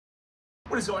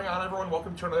What is going on, everyone?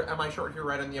 Welcome to another MI Short here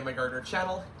right on the MI Gardener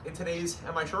channel. In today's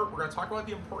MI Short, we're going to talk about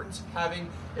the importance of having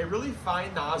a really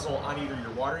fine nozzle on either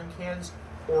your watering cans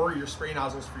or your spray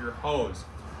nozzles for your hose.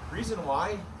 Reason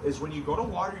why is when you go to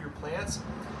water your plants,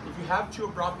 if you have too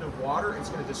abrupt of water, it's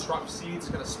going to disrupt seeds, it's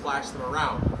going to splash them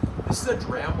around. This is a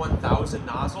Dram 1000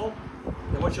 nozzle,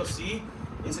 and what you'll see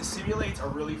is it simulates a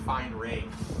really fine rain.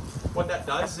 What that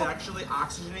does is it actually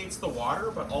oxygenates the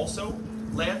water, but also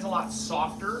lands a lot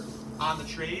softer on the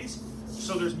trays,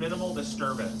 so there's minimal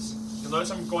disturbance. You'll notice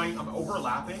I'm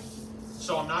overlapping,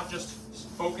 so I'm not just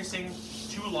focusing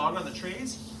too long on the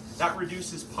trays. That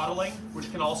reduces puddling,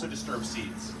 which can also disturb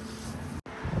seeds.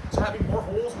 So having more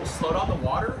holes will slow down the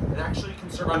water and actually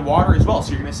conserve on water as well,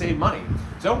 so you're going to save money.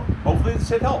 So hopefully this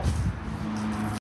did help.